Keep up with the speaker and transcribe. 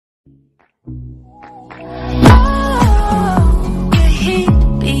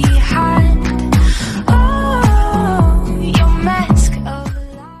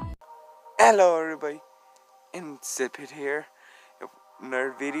Hello everybody, Insipid here.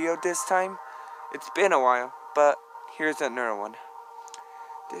 Another video this time. It's been a while, but here's another one.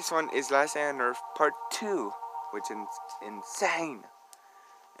 This one is Last Day on Earth Part 2, which is insane.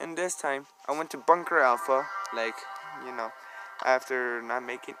 And this time, I went to Bunker Alpha, after not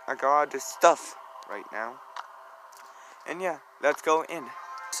making, I got all this stuff right now. And yeah, let's go in.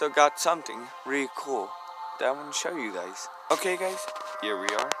 So got something really cool that I want to show you guys. Okay guys, here we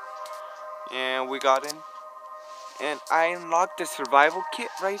are. And we got in. And I unlocked the survival kit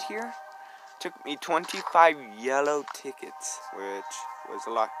right here. Took me 25 yellow tickets, which was a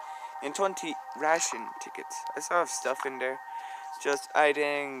lot. And 20 ration tickets. I still have stuff in there. Just I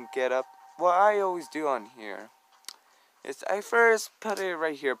didn't get up. What I always do on here is I first put it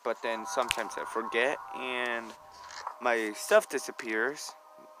right here, but then sometimes I forget and my stuff disappears.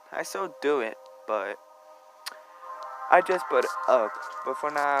 I still do it, but I just put it up. But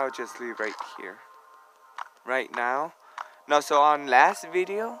for now, I'll just leave right here. Right now. No, so on last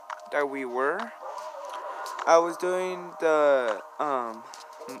video that we were, I was doing the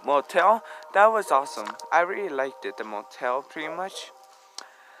motel. That was awesome. I really liked it, the motel, pretty much.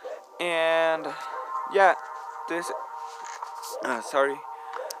 And yeah, this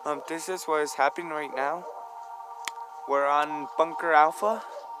this is what is happening right now. We're on Bunker Alpha,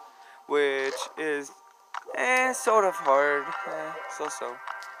 which is sort of hard, so.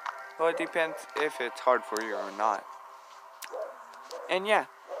 Well, it depends if it's hard for you or not. And yeah.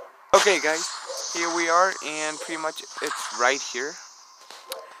 Okay guys, here we are, and pretty much it's right here.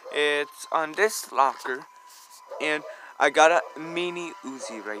 It's on this locker, and I got a mini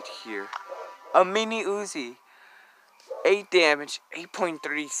UZI right here. A mini UZI. 8 damage,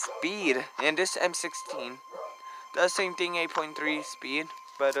 8.3 speed, and this M16 does the same thing, 8.3 speed,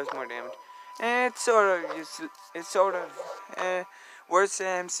 but does more damage. And it's sort of worse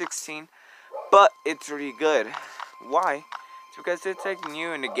than M16, but it's really good. Why? It's because it's like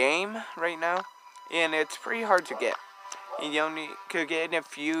new in the game right now, and it's pretty hard to get. And you only could get in a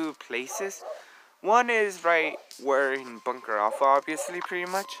few places. One is right where in Bunker Alpha, obviously, pretty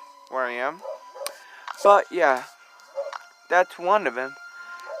much where I am. But yeah, that's one of them.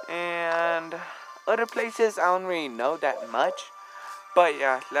 And other places I don't really know that much. But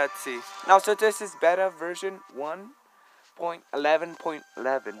yeah, let's see. Now, so this is beta version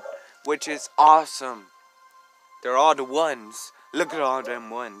 1.11.11, which is awesome. They're all the ones. Look at all them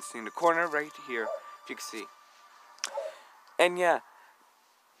ones in the corner right here, if you can see. And yeah,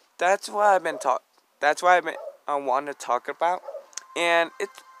 that's what I want to talk about. And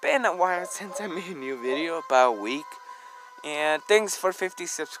it's been a while since I made a new video, about a week. And thanks for 50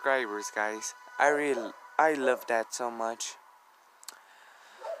 subscribers, guys. I love that so much.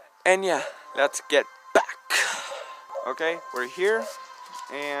 And yeah, let's get back. Okay, we're here,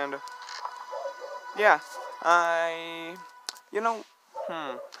 and yeah, I'm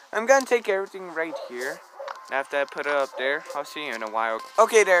gonna take everything right here. And after I put it up there, I'll see you in a while.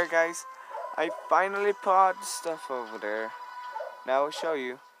 Okay, there, guys. I finally put all the stuff over there. Now I'll show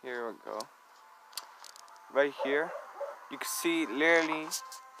you. Here we go. Right here, you can see literally.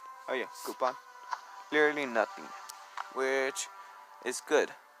 Oh yeah, coupon. Literally nothing, which is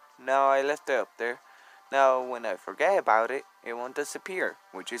good. Now I left it up there. Now when I forget about it, it won't disappear,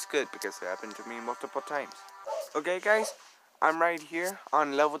 which is good because it happened to me multiple times. Okay guys, I'm right here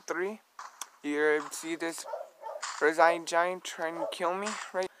on level 3. You see this Resident Giant trying to kill me,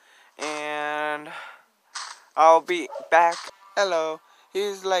 right? And I'll be back. Hello,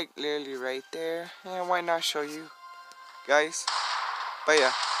 he's like literally right there. And why not show you guys? But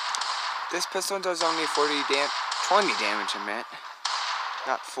yeah, this pistol does only 20 damage, I meant.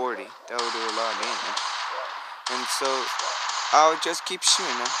 Not 40. That would do a lot of damage. And so I'll just keep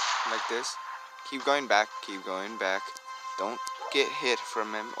shooting him like this. Keep going back. Keep going back. Don't get hit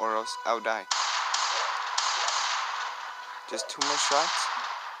from him or else I'll die. Just 2 more shots.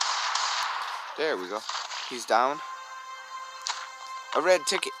 There we go. He's down. A red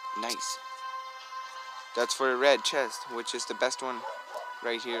ticket. Nice. That's for a red chest, which is the best one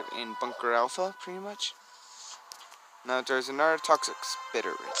right here in Bunker Alpha, pretty much. Now there's another toxic spitter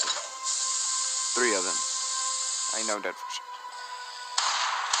right there. 3 of them. I know that for sure.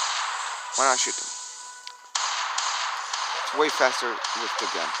 Why not shoot them? It's way faster with the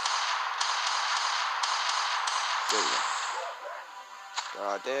gun. There we go. They're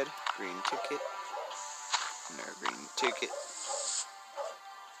all dead. Green ticket. Another green ticket.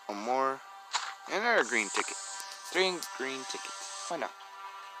 One more. Another green ticket. 3 green tickets. Why not?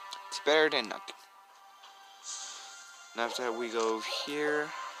 It's better than nothing. And after that, we go over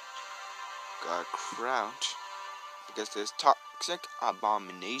here. Gotta crouch. Because there's toxic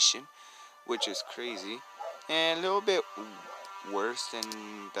abomination, which is crazy, and a little bit worse than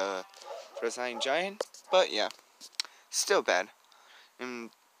the Frozen Giant, but yeah, still bad. And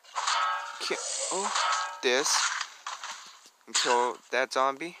oh, this, and kill that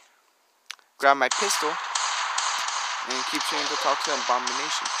zombie, grab my pistol, and keep trying to talk to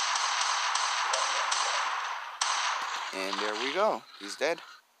Abomination. And there we go, he's dead.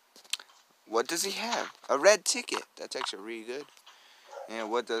 What does he have? A red ticket. That's actually really good. And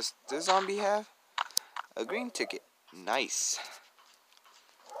what does this zombie have? A green ticket. Nice.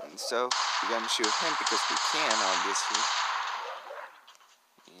 And so, we're gonna shoot him because we can, obviously.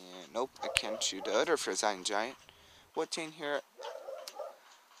 And nope, I can't shoot the other Frozen Giant. What's in here?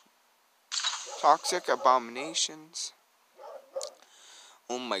 Toxic Abominations.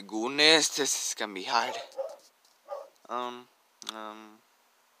 Oh my goodness, this is gonna be hard.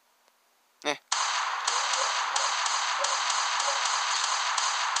 Eh.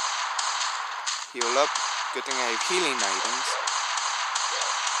 Heal up. Good thing I have healing items.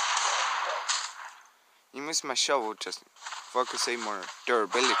 You missed my shovel, just focus a more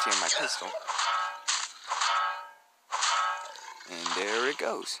durability on my pistol. And there it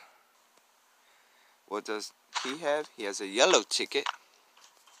goes. What does he have? He has a yellow ticket.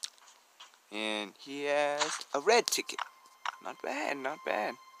 And he has a red ticket. Not bad, not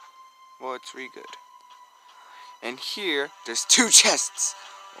bad. Well, it's really good. And here, there's 2 chests.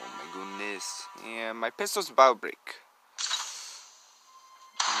 Oh my goodness. And my pistol's about to break.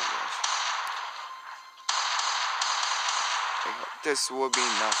 Oh my gosh. I hope this will be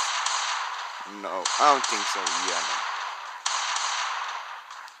enough. No, I don't think so. Yeah, no.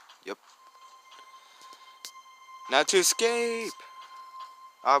 Yep. Now to escape.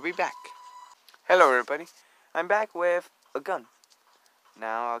 I'll be back. Hello everybody. I'm back with a gun.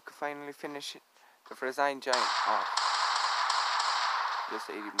 Now I can finally finish it. The Frozen Giant off. Just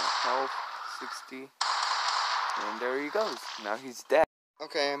 80 more health, 60, and there he goes. Now he's dead.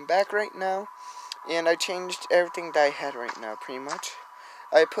 Okay, I'm back right now, and I changed everything that I had right now, pretty much.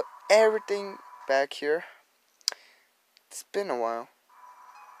 I put everything back here. It's been a while.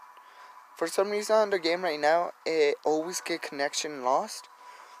 For some reason on the game right now, it always get connection lost.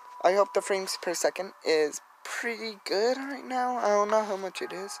 I hope the frames per second is pretty good right now. I don't know how much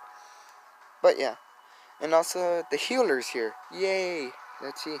it is, but yeah. And also the healer's here. Yay!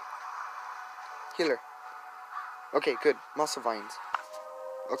 Let's see. Healer. Okay, good. Muscle vines.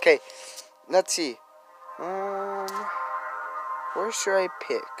 Okay, let's see. Where should I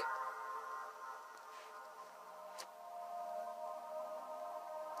pick?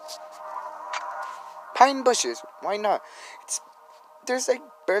 Pine bushes. Why not? There's like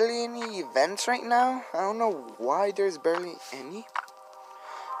barely any events right now. I don't know why there's barely any.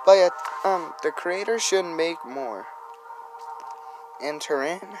 But yeah, the creator should make more. Enter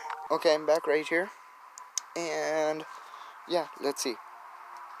in. Okay, I'm back right here. And yeah, let's see.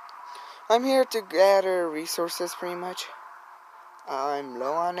 I'm here to gather resources pretty much. I'm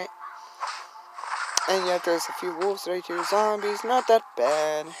low on it. And yeah, there's a few wolves right here. Zombies, not that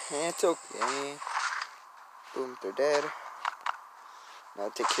bad. It's okay. Boom, they're dead. Now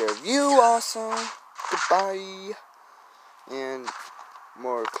take care of you also. Goodbye. And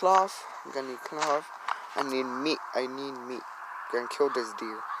more cloth. I'm gonna need cloth. I need meat. Gonna kill this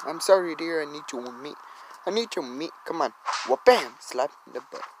deer. I'm sorry, deer. I need your meat. Come on. Wha-bam! Slap in the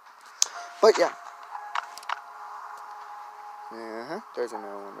butt. But yeah. There's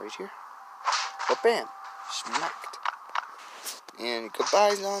another one right here. Wha-bam! Smacked. And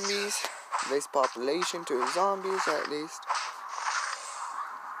goodbye, zombies. Less population to the zombies, at least.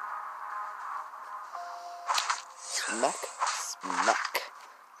 Smack.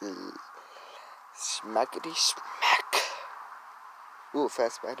 Smackety smack. Ooh,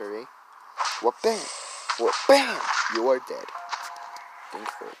 fast battery. Wha-bam! You are dead. Thank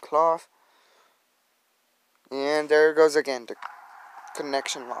you for the cloth. And there it goes again, the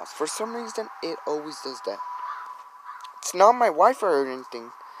connection loss. For some reason, it always does that. It's not my Wi-Fi or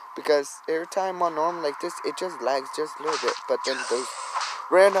anything, because every time on normal like this, it just lags just a little bit. But then those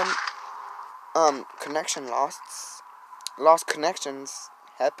random lost connections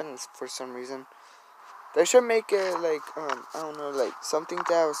happens for some reason. They should make it like I don't know, like something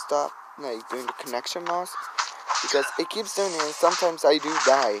that will stop like doing the connection loss, because it keeps doing it. And sometimes I do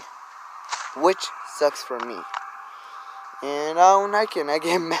die, which sucks for me. And I don't like it, and I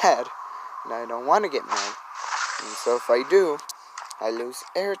get mad. And I don't want to get mad. And so if I do, I lose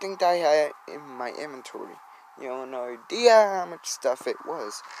everything that I had in my inventory. You have no idea how much stuff it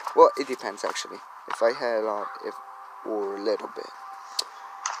was. Well, it depends actually. If I had a lot, or a little bit.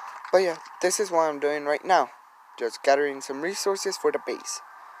 But yeah, this is what I'm doing right now. Just gathering some resources for the base.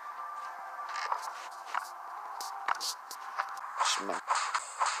 No.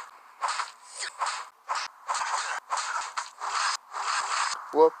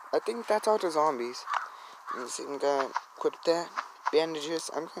 Well, I think that's all the zombies. Let's see, I'm gonna equip that. Bandages.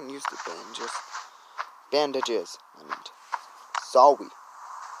 I'm gonna use the bandages. Bandages. I mean, sorry.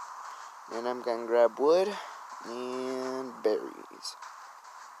 And I'm gonna grab wood and berries.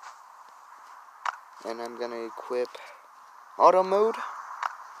 And I'm gonna equip auto mode.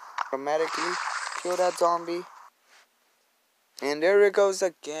 Automatically kill that zombie. And there it goes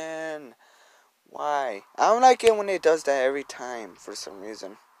again. Why? I don't like it when it does that every time for some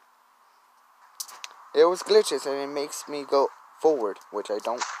reason. It was glitches and it makes me go forward, which I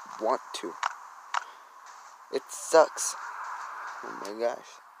don't want to. It sucks. Oh my gosh.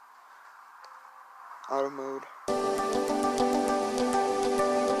 Auto mode.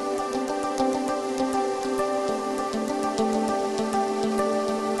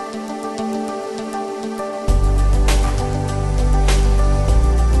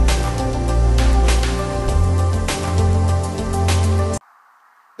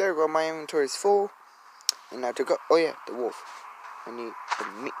 There we go, my inventory is full. And now to go. Oh yeah, the wolf. I need the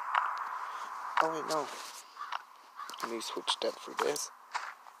meat. Oh wait, no. Let me switch that for this.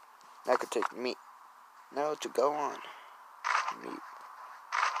 I could take meat. Now to go on. Meat.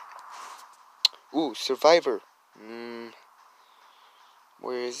 Ooh, survivor.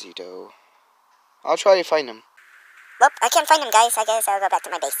 Where is he though? I'll try to find him. Well, I can't find him, guys. I guess I'll go back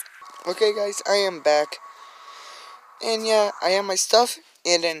to my base. Okay, guys, I am back. And yeah, I have my stuff.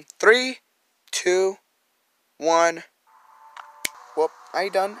 And in 3, 2, 1. Well, I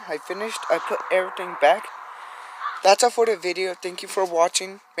done. I finished. I put everything back. That's all for the video. Thank you for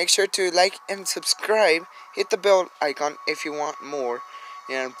watching. Make sure to like and subscribe. Hit the bell icon if you want more.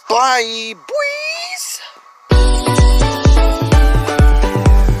 And bye! Boing!